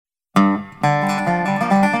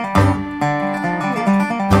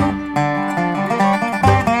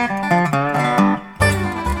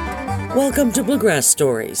Welcome to Bluegrass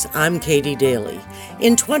Stories. I'm Katie Daly.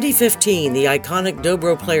 In 2015, the iconic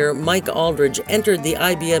dobro player Mike Aldridge entered the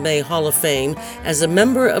IBMA Hall of Fame as a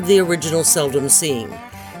member of the original Seldom Scene.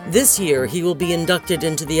 This year, he will be inducted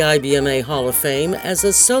into the IBMA Hall of Fame as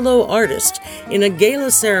a solo artist in a gala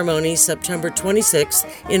ceremony September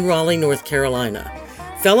 26th in Raleigh, North Carolina.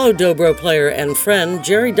 Fellow dobro player and friend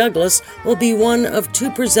Jerry Douglas will be one of two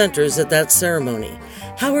presenters at that ceremony.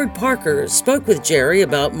 Howard Parker spoke with Jerry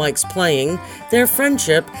about Mike's playing, their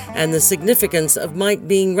friendship, and the significance of Mike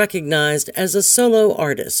being recognized as a solo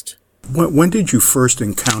artist. When did you first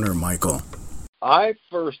encounter Michael? I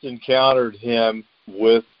first encountered him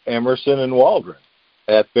with Emerson and Waldron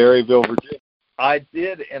at Berryville, Virginia. I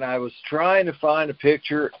did, and I was trying to find a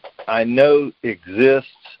picture I know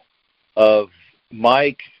exists of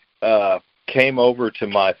Mike came over to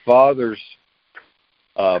my father's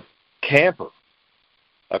camper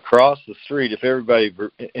across the street. If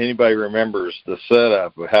anybody remembers the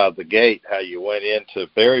setup of how you went into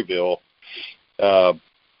Berryville,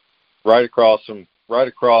 right across from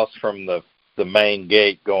the main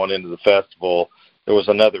gate going into the festival, there was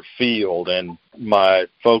another field, and my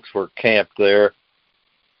folks were camped there.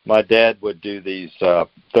 My dad would do these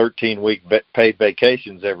 13-week paid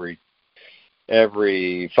vacations every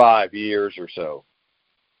 5 years or so.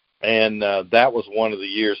 And that was one of the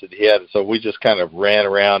years that he had it. So we just kind of ran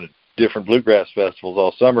around at different bluegrass festivals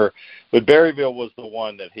all summer. But Berryville was the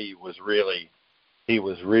one that he was really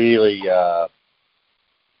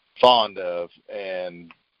fond of.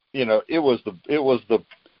 And, you know, it was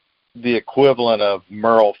the equivalent of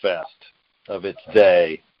Merle Fest of its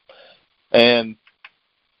day. And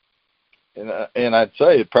I'd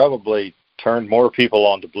say it probably turned more people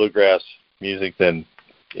onto bluegrass music than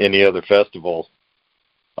any other festival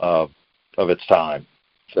of its time.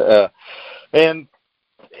 And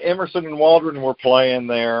Emerson and Waldron were playing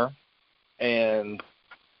there, and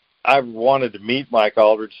I wanted to meet Mike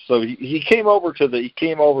Aldridge, so he came over to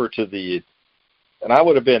the, and I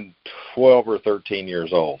would have been 12 or 13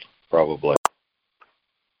 years old, probably.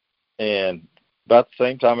 And about the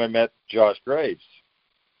same time I met Josh Graves.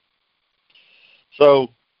 So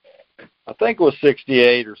I think it was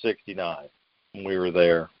 68 or 69 when we were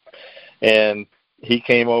there. And he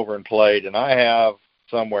came over and played, and I have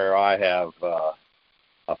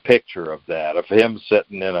a picture of that, of him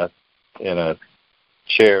sitting in a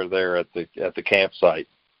chair there at the campsite,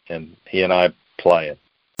 and he and I playing.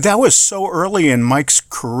 That was so early in Mike's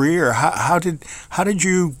career. How did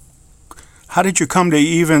you come to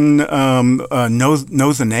even know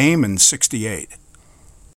the name in '68?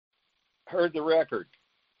 Heard the record.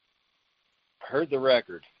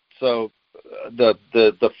 So the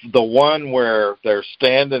one where they're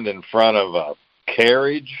standing in front of a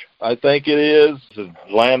carriage, I think it is a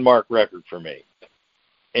landmark record for me.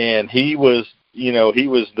 And he was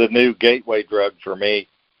the new gateway drug for me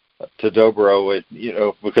to dobro.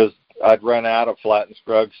 Because I'd run out of Flatt and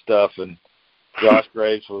Scruggs stuff, and Josh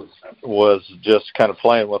Graves was just kind of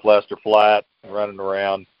playing with Lester Flatt, running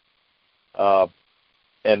around.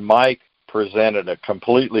 And Mike presented a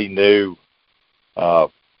completely new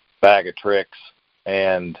bag of tricks,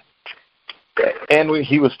 and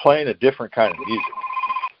he was playing a different kind of music.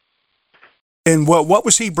 And what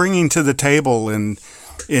was he bringing to the table in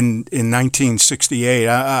 1968?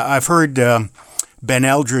 I've heard Ben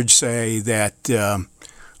Eldridge say that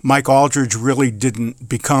Mike Aldridge really didn't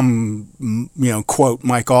become, quote,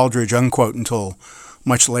 Mike Aldridge, unquote, until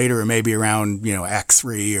much later, maybe around, Act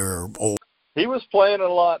 3 or old. He was playing a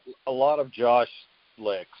lot of Josh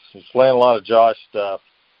licks. He was playing a lot of Josh stuff.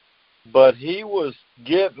 But he was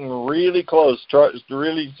getting really close,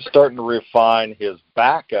 really starting to refine his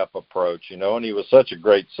backup approach, and he was such a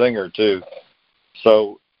great singer, too.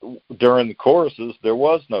 So during the choruses, there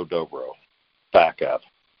was no dobro backup.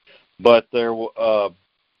 But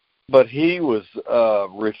he was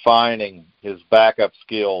refining his backup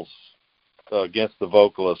skills against the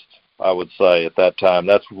vocalist, I would say, at that time.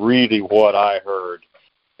 That's really what I heard,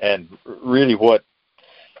 and really what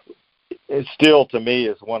it still, to me,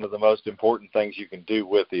 is one of the most important things you can do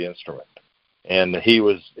with the instrument. And he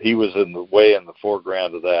was in the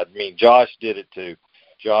foreground of that. I mean, Josh did it too.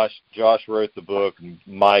 Josh wrote the book, and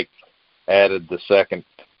Mike added the second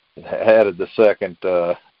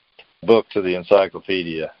book to the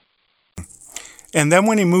encyclopedia. And then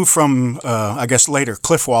when he moved from, I guess later,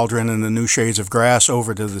 Cliff Waldron and the New Shades of Grass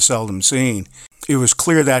over to the Seldom Scene, it was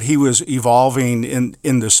clear that he was evolving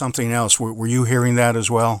into something else. Were you hearing that as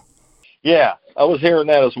well? Yeah, I was hearing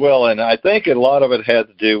that as well, and I think a lot of it had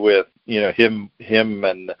to do with him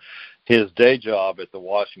and his day job at the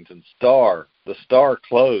Washington Star. The Star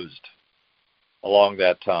closed along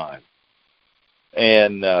that time,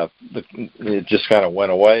 it just kind of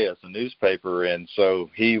went away as a newspaper, and so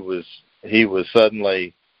he was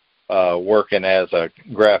suddenly working as a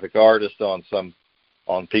graphic artist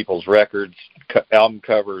on people's records, album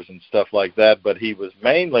covers, and stuff like that. But he was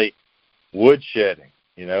mainly woodshedding,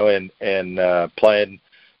 and playing.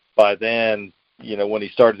 By then, when he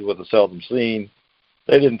started with the Seldom Scene,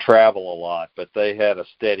 they didn't travel a lot, but they had a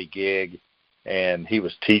steady gig, and he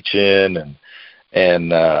was teaching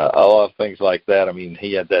and a lot of things like that. I mean,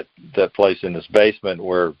 he had that place in his basement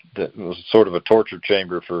where it was sort of a torture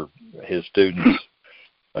chamber for his students.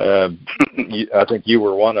 I think you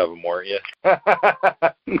were one of them, weren't you?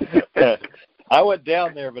 I went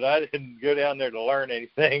down there, but I didn't go down there to learn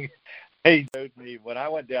anything. He showed me when I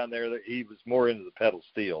went down there that he was more into the pedal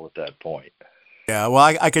steel at that point. Yeah,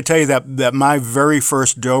 well, I could tell you that my very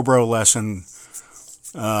first dobro lesson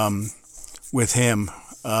with him,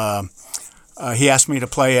 he asked me to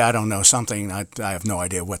play, I don't know, something, I have no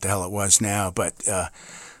idea what the hell it was now, but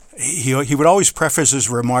he would always preface his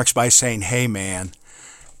remarks by saying, "Hey, man."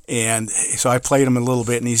 And so I played him a little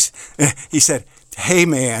bit, and he said, "Hey,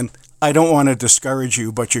 man, I don't want to discourage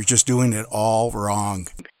you, but you're just doing it all wrong."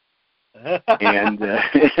 And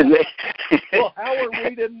well, how are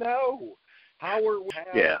we to know?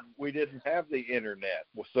 We didn't have the internet,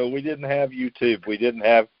 so we didn't have YouTube. We didn't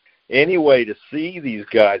have any way to see these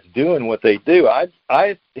guys doing what they do. I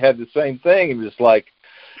had the same thing. It was like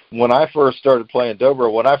when I first started playing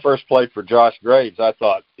dobro, when I first played for Josh Graves, I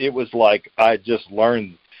thought it was like I just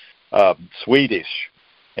learned Swedish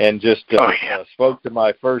and just spoke to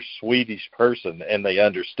my first Swedish person, and they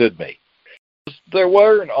understood me. There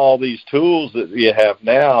weren't all these tools that you have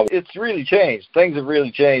now. It's really changed. Things have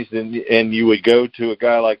really changed, and you would go to a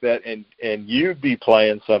guy like that, and you'd be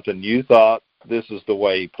playing something you thought this is the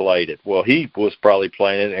way he played it. Well, he was probably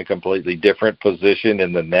playing it in a completely different position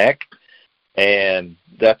in the neck, and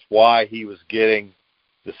that's why he was getting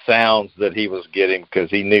the sounds that he was getting,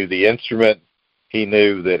 because he knew the instrument. He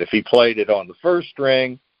knew that if he played it on the first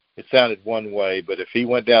string, it sounded one way, but if he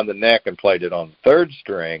went down the neck and played it on the third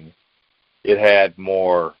string, it had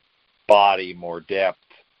more body, more depth,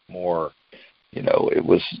 more, it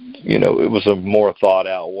was a more thought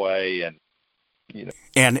out way, and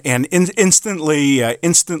instantly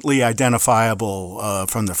identifiable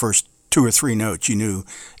from the first two or three notes. You knew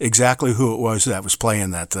exactly who it was that was playing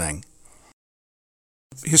that thing.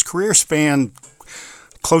 His career spanned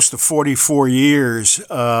close to 44 years.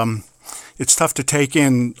 It's tough to take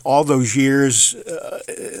in all those years,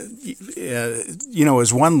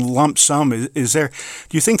 as one lump sum. Do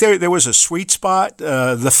you think there was a sweet spot?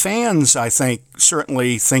 The fans, I think,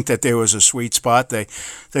 certainly think that there was a sweet spot. They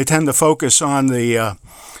tend to focus on the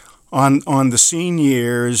scene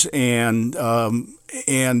years, and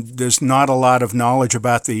there's not a lot of knowledge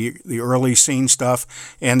about the early scene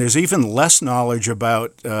stuff, and there's even less knowledge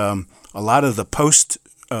about a lot of the post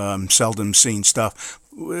Seldom Scene stuff.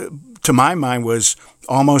 To my mind, was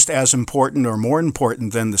almost as important or more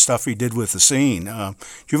important than the stuff he did with the scene. Do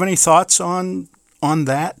you have any thoughts on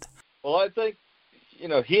that? Well, I think,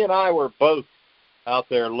 he and I were both out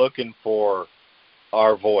there looking for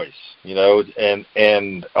our voice,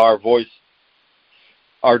 and our voice,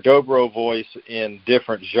 our dobro voice in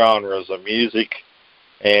different genres of music,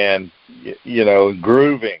 and,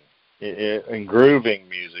 grooving. In grooving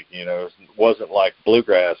music, it wasn't like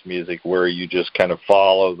bluegrass music where you just kind of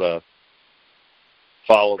follow the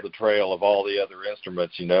trail of all the other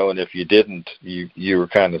instruments, and if you didn't, you were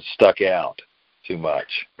kind of stuck out too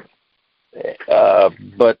much.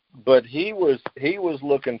 But he was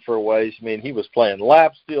looking for ways. I mean, he was playing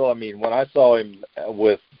lap steel. I mean, when I saw him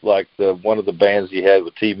with like one of the bands he had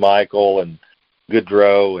with T. Michael and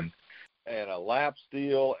Goodrow and a lap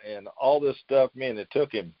steel and all this stuff, man, it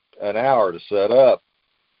took him an hour to set up,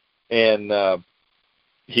 and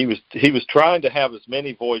he was trying to have as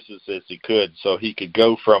many voices as he could, so he could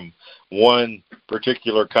go from one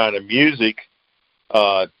particular kind of music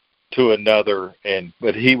to another.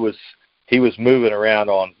 But he was moving around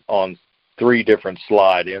on three different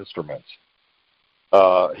slide instruments.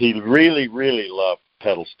 He really loved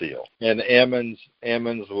pedal steel, and Emmons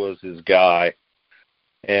was his guy,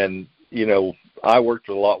 and I worked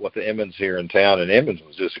a lot with the Emmons here in town, and Emmons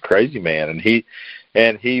was just a crazy man,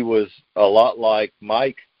 and he was a lot like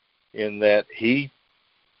Mike in that he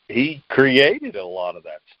created a lot of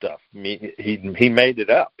that stuff. He made it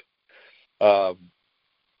up.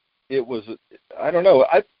 It was, I don't know,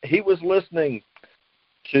 he was listening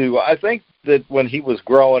to, I think that when he was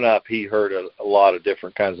growing up, he heard a lot of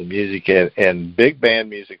different kinds of music, and big band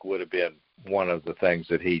music would have been one of the things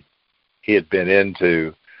that he had been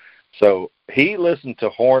into. So he listened to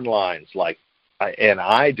horn lines like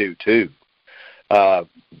I do too. I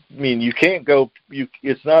mean, you can't go.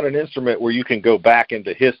 It's not an instrument where you can go back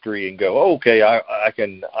into history and go, oh, okay, I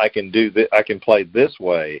can do this. I can play this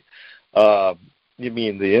way. You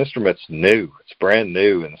mean the instrument's new? It's brand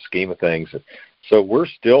new in the scheme of things. So we're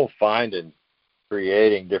still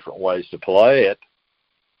creating different ways to play it,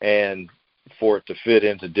 and for it to fit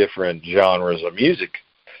into different genres of music.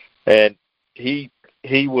 And he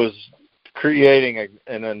was creating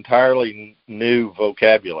an entirely new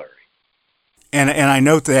vocabulary. And I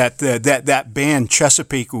note that band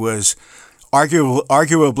Chesapeake was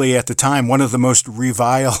arguably at the time one of the most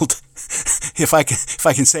reviled, if I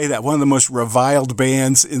can say that, one of the most reviled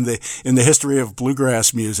bands in the history of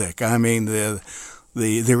bluegrass music. I mean, the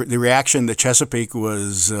reaction to Chesapeake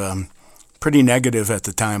was pretty negative at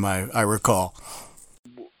the time, I recall.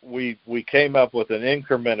 We came up with an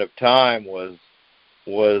increment of time was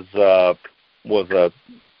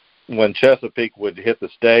when Chesapeake would hit the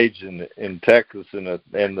stage in Texas and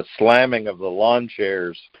the slamming of the lawn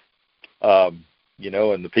chairs, and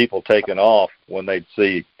the people taking off when they'd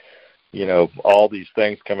see, all these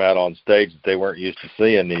things come out on stage that they weren't used to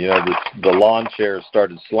seeing. The lawn chairs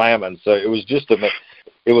started slamming. So it was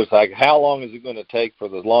it was like, how long is it going to take for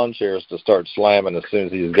the lawn chairs to start slamming as soon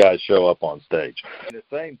as these guys show up on stage? And the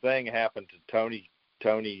same thing happened to Tony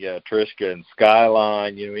Trischka and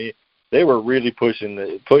Skyline. They were really pushing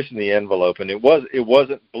the envelope, and it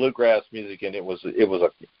wasn't bluegrass music, and it was an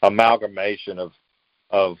amalgamation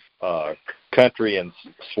of country and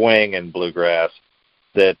swing and bluegrass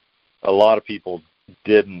that a lot of people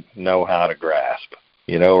didn't know how to grasp,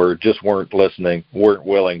 or just weren't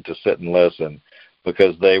willing to sit and listen,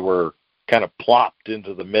 because they were kind of plopped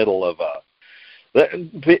into the middle of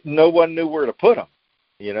no one knew where to put them.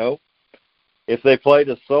 If they played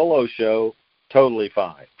a solo show, totally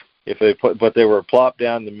fine. But they were plopped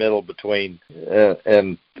down the middle between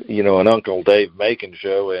an Uncle Dave Macon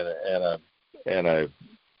show and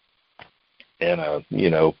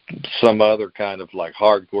some other kind of like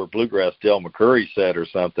hardcore bluegrass Del McCoury set or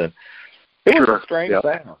something. It was a strange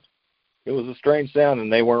sound. It was a strange sound,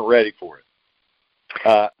 and they weren't ready for it.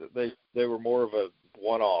 They were more of a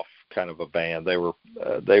one-off kind of a band. They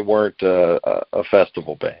weren't a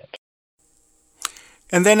festival band.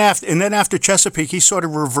 And then after Chesapeake, he sort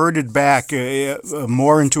of reverted back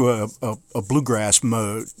more into a bluegrass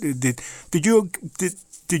mode. Did you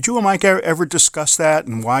and Mike ever discuss that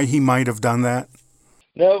and why he might have done that?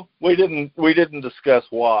 No, we didn't discuss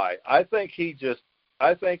why. I think he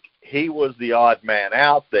was the odd man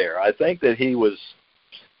out there. I think that he was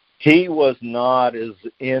not as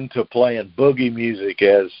into playing boogie music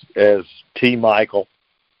as T. Michael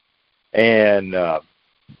and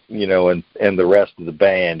and the rest of the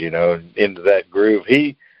band, into that groove.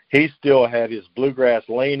 He still had his bluegrass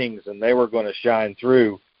leanings, and they were going to shine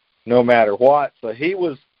through no matter what. So he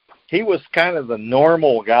was kind of the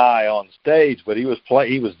normal guy on stage, but he was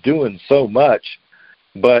doing so much.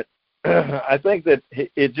 But I think that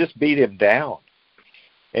it just beat him down,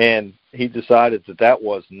 and he decided that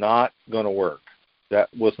was not going to work. That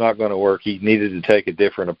was not going to work. He needed to take a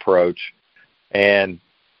different approach, and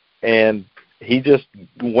he just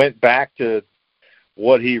went back to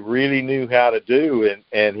what he really knew how to do,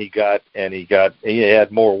 and he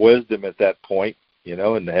had more wisdom at that point,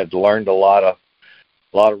 and had learned a lot of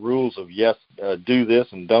rules of do this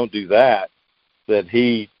and don't do that. That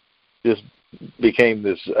he just became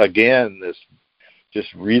this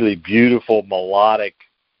just really beautiful melodic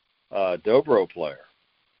dobro player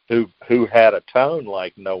who had a tone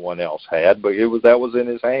like no one else had, but that was in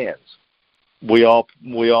his hands. We all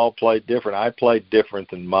played different. I played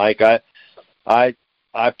different than Mike. I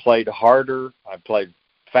played harder. I played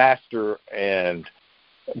faster, and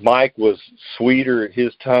Mike was sweeter.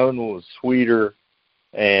 His tone was sweeter,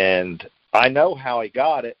 and I know how he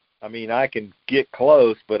got it. I mean, I can get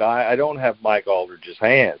close, but I don't have Mike Aldridge's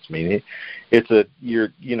hands. I mean,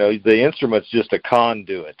 the instrument's just a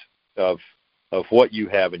conduit of what you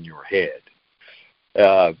have in your head,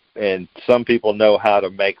 and some people know how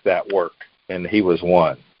to make that work. And he was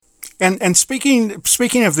one. And speaking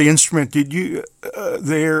of the instrument, did you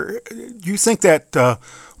do you think that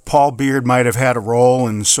Paul Beard might have had a role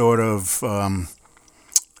in sort of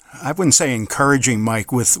I wouldn't say encouraging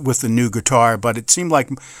Mike with the new guitar, but it seemed like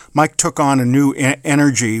Mike took on a new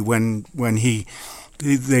energy when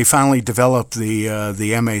they finally developed the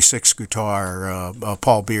MA6 guitar,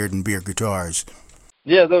 Paul Beard and Beard guitars.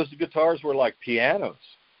 Yeah, those guitars were like pianos.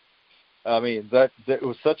 I mean, that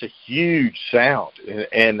was such a huge sound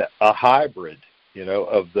and a hybrid,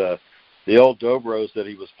 of the the old Dobros that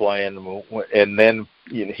he was playing, and then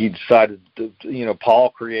he decided to, Paul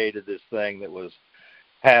created this thing that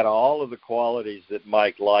had all of the qualities that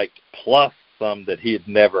Mike liked, plus some that he had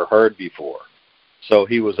never heard before. So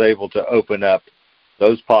he was able to open up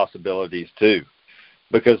those possibilities too,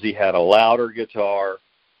 because he had a louder guitar.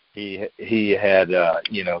 He had,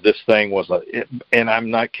 this thing was and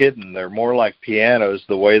I'm not kidding, they're more like pianos,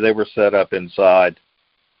 the way they were set up inside,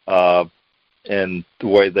 and the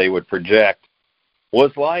way they would project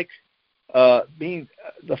was like,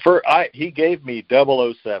 he gave me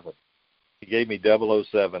 007. He gave me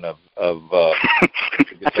 007 of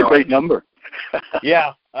That's a great number.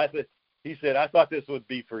 Yeah. He said, I thought this would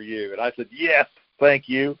be for you. And I said, yes, thank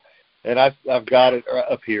you. And I've got it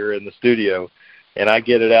up here in the studio. And I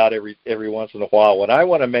get it out every once in a while. When I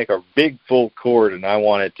want to make a big full chord and I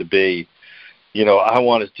want it to be, I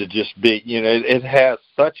want it to just be, it has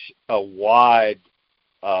such a wide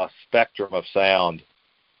spectrum of sound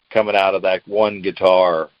coming out of that one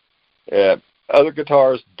guitar. Other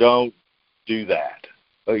guitars don't do that.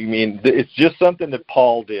 It's just something that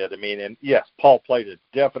Paul did. And yes, Paul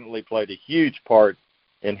definitely played a huge part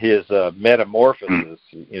in his metamorphosis,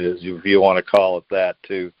 if you want to call it that,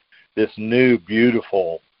 to this new,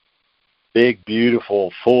 beautiful, big, beautiful,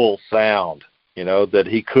 full sound, that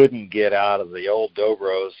he couldn't get out of the old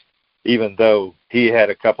Dobros, even though he had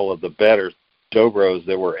a couple of the better Dobros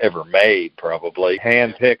that were ever made, probably,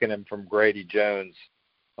 hand-picking them from Grady Jones'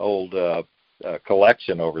 old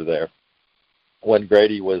collection over there when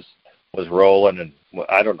Grady was rolling. And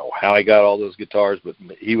I don't know how he got all those guitars, but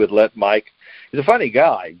he would let Mike – he's a funny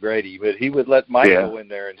guy, Grady, but he would let Mike go in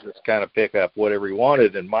there and just kind of pick up whatever he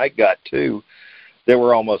wanted, and Mike got two that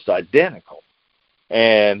were almost identical,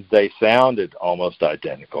 and they sounded almost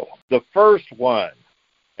identical. The first one,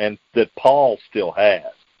 and that Paul still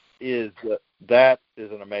has, is that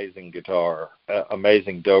is an amazing guitar,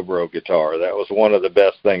 amazing Dobro guitar. That was one of the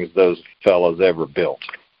best things those fellows ever built.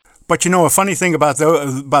 But a funny thing about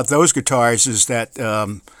those guitars is that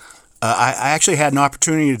I actually had an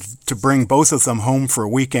opportunity to bring both of them home for a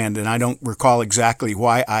weekend, and I don't recall exactly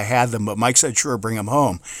why I had them, but Mike said, sure, bring them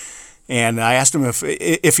home. And I asked him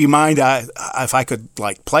if he mind if I could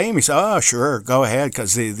play him. He said, oh, sure, go ahead,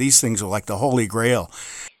 because these things are like the holy grail.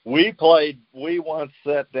 We once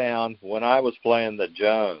sat down when I was playing the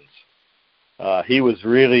Jones. He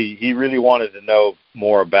really wanted to know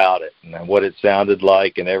more about it and what it sounded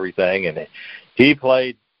like and everything. And he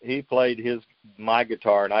played my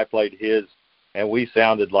guitar and I played his, and we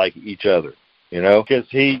sounded like each other, because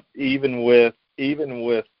he, even with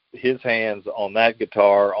his hands on that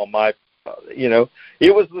guitar, on my,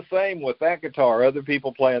 it was the same with that guitar. Other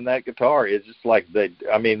people playing that guitar, it's just like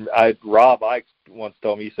Rob Ike once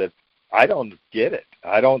told me, he said, I don't get it.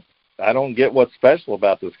 I don't get what's special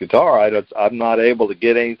about this guitar. I'm not able to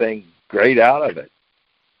get anything great out of it.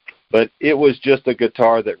 But it was just a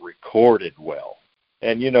guitar that recorded well.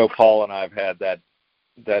 And, Paul and I have had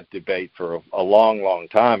that debate for a long, long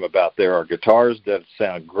time about there are guitars that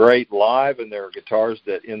sound great live and there are guitars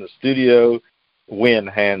that in the studio win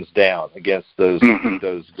hands down against those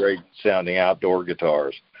great sounding outdoor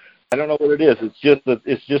guitars. I don't know what it is.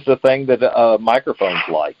 It's just a thing that microphones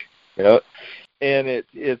like, And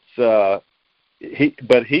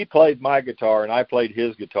he played my guitar and I played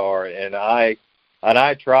his guitar, and I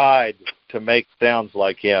tried to make sounds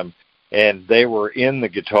like him, and they were in the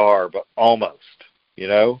guitar, but almost,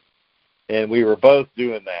 and we were both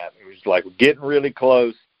doing that. It was like getting really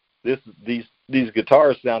close. These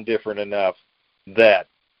guitars sound different enough that.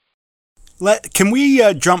 Can we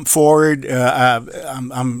jump forward?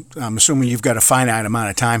 I'm assuming you've got a finite amount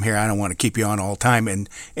of time here. I don't want to keep you on all the time, and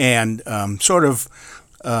sort of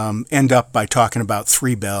end up by talking about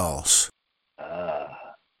Three Bells.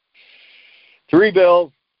 Three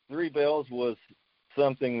Bells was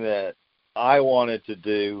something that I wanted to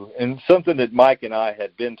do, and something that Mike and I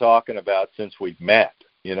had been talking about since we met,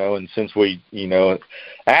 and since we,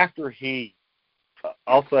 after he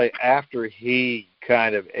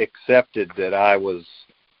kind of accepted that I was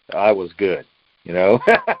good, that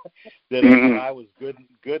I was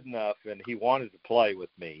good enough, and he wanted to play with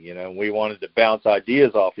me, and we wanted to bounce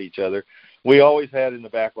ideas off each other. We always had in the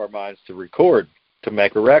back of our minds to record, to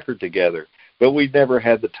make a record together, but we never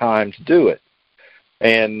had the time to do it.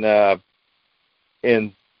 And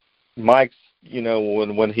Mike's,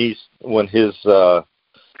 when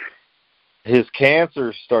his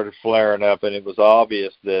cancer started flaring up, and it was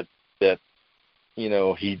obvious that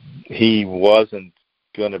he wasn't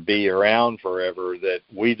going to be around forever, that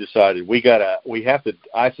we decided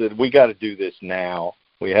I said, we got to do this now.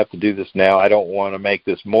 We have to do this now. I don't want to make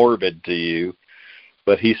this morbid to you.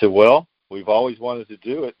 But he said, well, We've always wanted to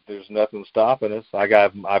do it. There's nothing stopping us.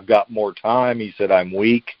 I've got more time. He said, I'm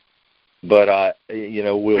weak, but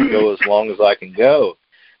we'll go as long as I can go.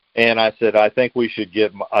 And I said, I think we should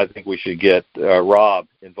get Rob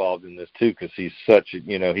involved in this too, because he's such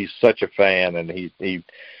a fan, and he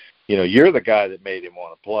you're the guy that made him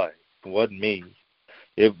want to play. It wasn't me.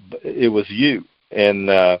 It was you. And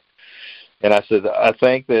I said, I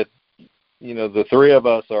think that the three of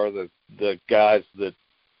us are the guys that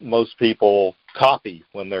most people copy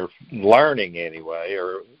when they're learning anyway,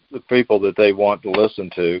 or the people that they want to listen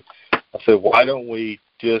to. I said, why don't we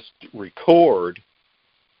just record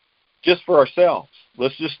just for ourselves?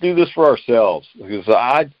 Let's just do this for ourselves, because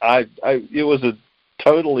it was a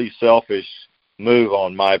totally selfish move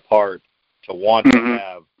on my part to want to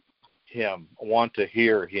have him, want to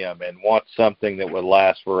hear him, and want something that would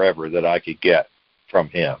last forever that I could get from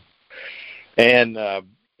him. And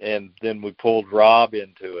then we pulled Rob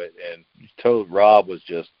into it, and told Rob was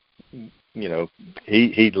just, he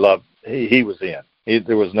was in.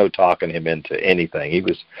 There was no talking him into anything.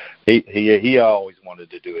 He always wanted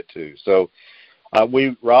to do it too. So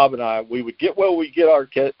Rob and I, we would get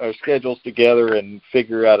our schedules together and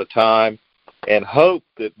figure out a time, and hope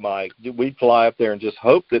that we'd fly up there and just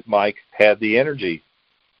hope that Mike had the energy,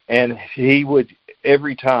 and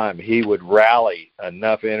every time he would rally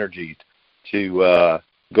enough energy to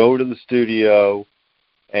go to the studio,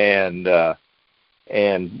 and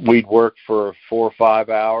we'd work for 4 or 5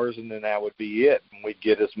 hours, and then that would be it. And we'd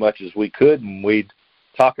get as much as we could, and we'd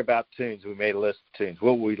talk about tunes. We made a list of tunes.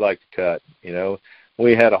 What would we like to cut?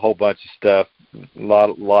 We had a whole bunch of stuff, a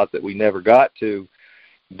lot that we never got to,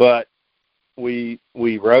 but we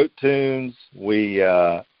wrote tunes.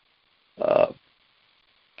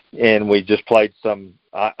 And we just played some.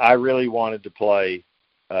 I really wanted to play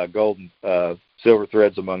Silver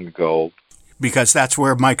Threads Among the Gold, because that's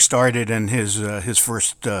where Mike started in his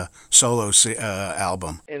first solo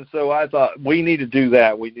album. And so I thought, we need to do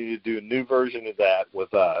that. We need to do a new version of that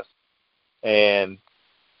with us. And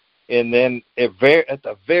then at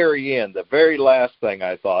the very end, the very last thing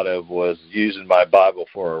I thought of was using my Bible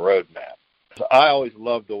for a roadmap. So I always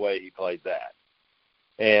loved the way he played that.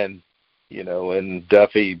 And and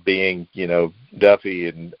Duffy being Duffy,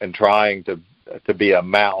 and trying to be a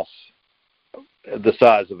mouse the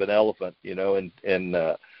size of an elephant,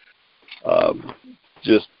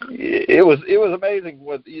 just it was amazing.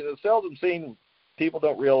 What seldom seen. People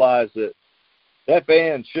don't realize that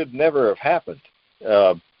band should never have happened.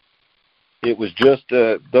 It was just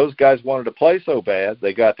those guys wanted to play so bad,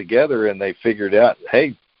 they got together and they figured out,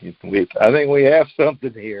 hey, I think we have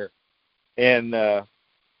something here, and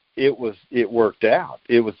it worked out.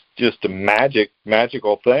 It was just a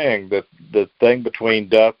magical thing. The thing between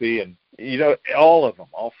Duffy and all of them,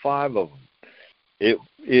 all 5 of them,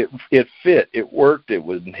 it fit. It worked. It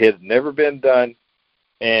had never been done,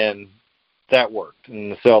 and that worked.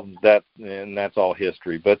 And that's all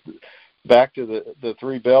history. But back to the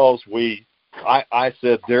Three Bells, I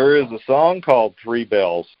said there is a song called Three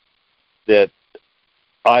Bells that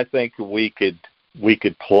I think we could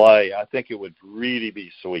play. I think it would really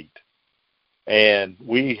be sweet. And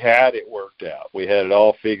we had it worked out. We had it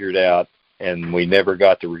all figured out, and we never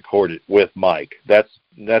got to record it with Mike. That's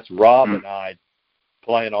Rob and I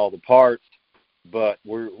playing all the parts, but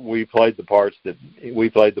we played the part that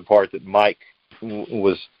Mike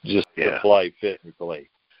was just to play physically.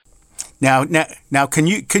 Now, can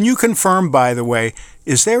you confirm, by the way,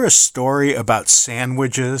 is there a story about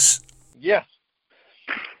sandwiches? Yes.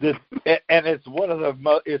 And it's one of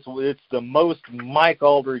it's the most Mike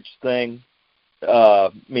Aldridge thing.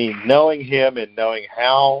 Knowing him and knowing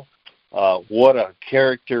how what a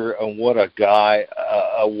character and what a guy,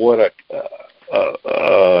 what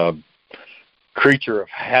a creature of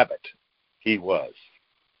habit he was.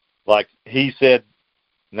 Like he said,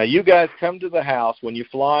 now you guys come to the house when you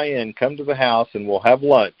fly in. Come to the house and we'll have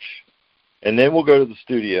lunch. And then we'll go to the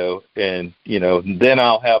studio, and, then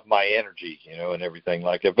I'll have my energy, and everything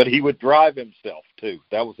like that. But he would drive himself, too.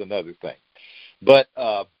 That was another thing. But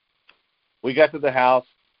we got to the house,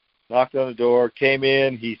 knocked on the door, came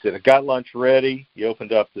in. He said, I got lunch ready. He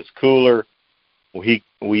opened up this cooler. We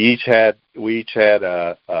each had a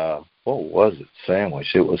what was it,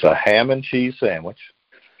 sandwich? It was a ham and cheese sandwich,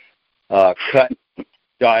 cut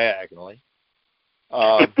diagonally.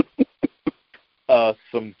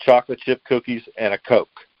 Some chocolate chip cookies and a Coke,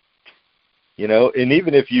 and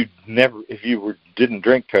even if you didn't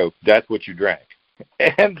drink Coke, that's what you drank,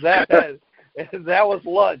 and that was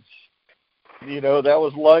lunch. That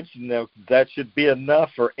was lunch, and that should be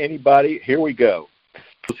enough for anybody. Here we go.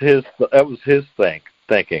 That was his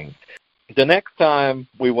thinking. the next time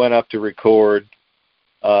we went up to record,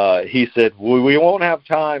 he said, we won't have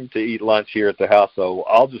time to eat lunch here at the house, so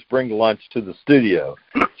I'll just bring lunch to the studio.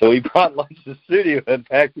 So he brought lunch to the studio and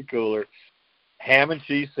packed the cooler, ham and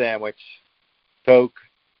cheese sandwich, Coke,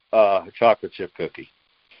 chocolate chip cookie.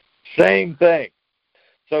 Same thing.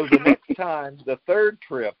 So the next time, the third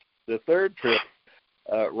trip,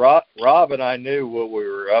 Rob and I knew what we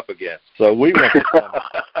were up against. So we went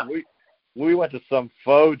to we went to some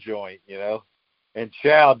faux joint, and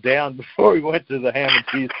chowed down before we went to the ham and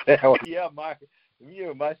cheese sandwich. Yeah,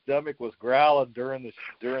 my stomach was growling during the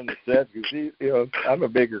set because I'm a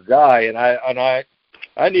bigger guy, and I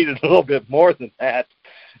needed a little bit more than that,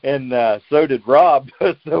 and so did Rob.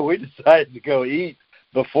 So we decided to go eat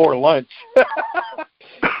before lunch.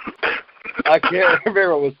 I can't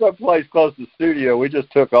remember. It was someplace close to the studio. We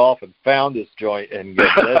just took off and found this joint and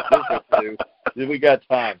we got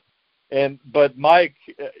time. But Mike,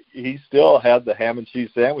 he still had the ham and cheese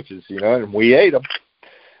sandwiches, and we ate them.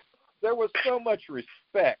 There was so much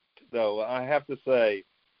respect, though, I have to say,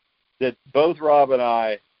 that both Rob and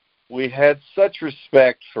I, we had such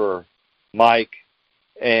respect for Mike,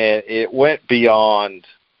 and it went beyond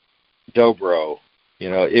dobro.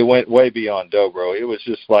 It went way beyond dobro. It was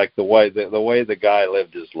just like the way the guy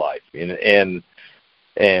lived his life, and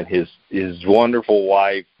his wonderful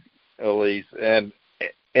wife, Elise, and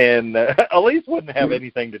Elise wouldn't have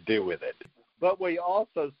anything to do with it. But we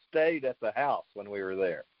also stayed at the house when we were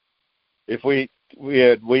there. If we'd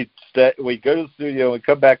go to the studio and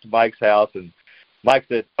come back to Mike's house, and Mike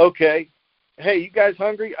said, "Okay, hey, you guys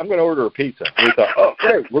hungry? I'm going to order a pizza." We thought, "Oh,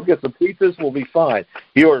 great, we'll get some pizzas. We'll be fine."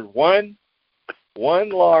 He ordered one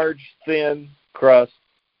large thin crust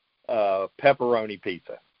pepperoni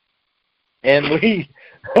pizza, and I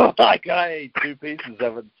ate 2 pieces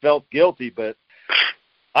of it. Felt guilty, but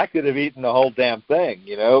I could have eaten the whole damn thing,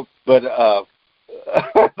 But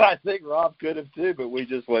I think Rob could have too. But we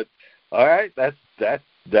just went, all right,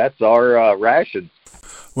 that's our rations.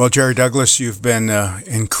 Well, Jerry Douglas, you've been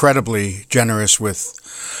incredibly generous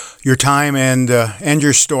with your time and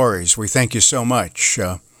your stories. We thank you so much.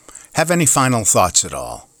 Have any final thoughts at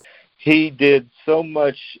all? He did so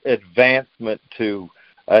much advancement to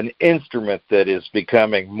an instrument that is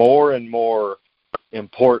becoming more and more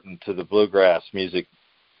important to the bluegrass music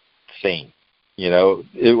scene.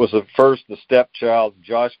 It was the stepchild.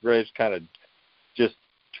 Josh Graves kind of just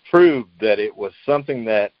proved that it was something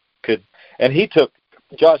that could, and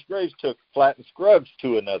Josh Graves took Flatt and Scruggs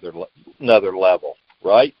to another level,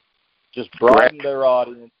 right? Just broadened their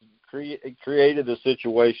audience, created a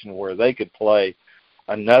situation where they could play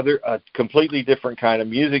a completely different kind of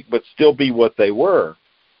music, but still be what they were.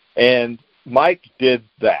 And Mike did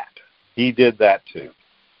that. He did that too.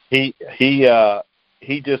 He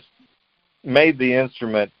just made the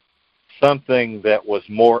instrument something that was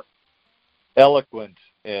more eloquent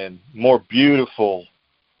and more beautiful,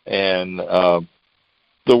 and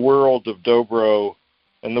the world of dobro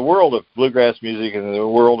and the world of bluegrass music and the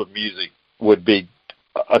world of music would be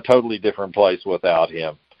a totally different place without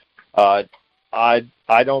him. I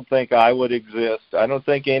don't think I would exist. I don't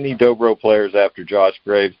think any dobro players after Josh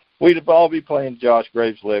Graves. We'd all be playing Josh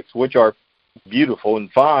Graves licks, which are beautiful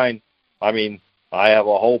and fine. I mean, I have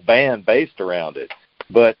a whole band based around it.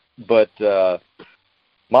 But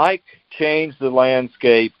Mike changed the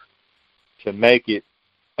landscape to make it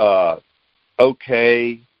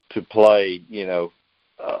okay to play,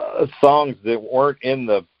 songs that weren't in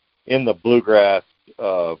the bluegrass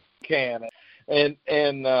canon. And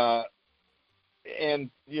the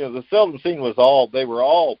Seldom Scene they were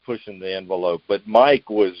all pushing the envelope, but Mike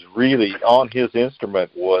was really on his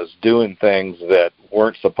instrument, was doing things that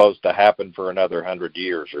weren't supposed to happen for another 100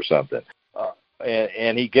 years or something.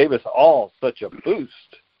 And he gave us all such a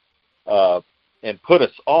boost, and put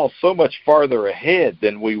us all so much farther ahead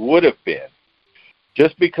than we would have been,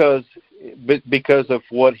 just because of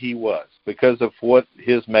what he was, because of what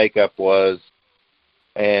his makeup was.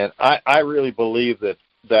 And I really believe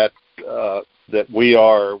that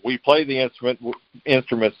we play the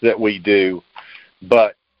instruments that we do,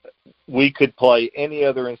 but we could play any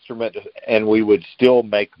other instrument and we would still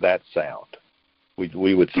make that sound.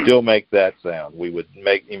 We would still make that sound. We would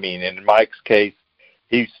in Mike's case,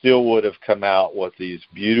 he still would have come out with these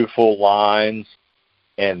beautiful lines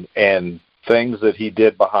and things that he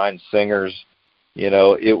did behind singers.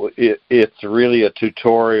 It's really a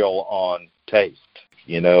tutorial on taste.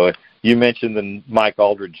 You mentioned the Mike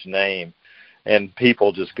Aldridge name, and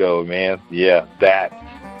people just go, man, yeah, that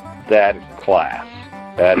is class.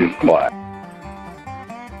 That is class.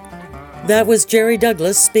 That was Jerry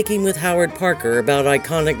Douglas speaking with Howard Parker about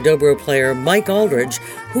iconic dobro player Mike Aldridge,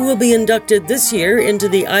 who will be inducted this year into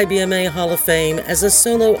the IBMA Hall of Fame as a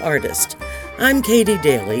solo artist. I'm Katie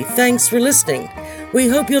Daly. Thanks for listening. We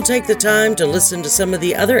hope you'll take the time to listen to some of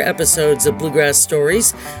the other episodes of Bluegrass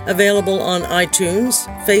Stories, available on iTunes,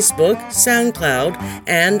 Facebook, SoundCloud,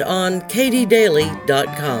 and on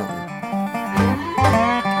katiedaly.com.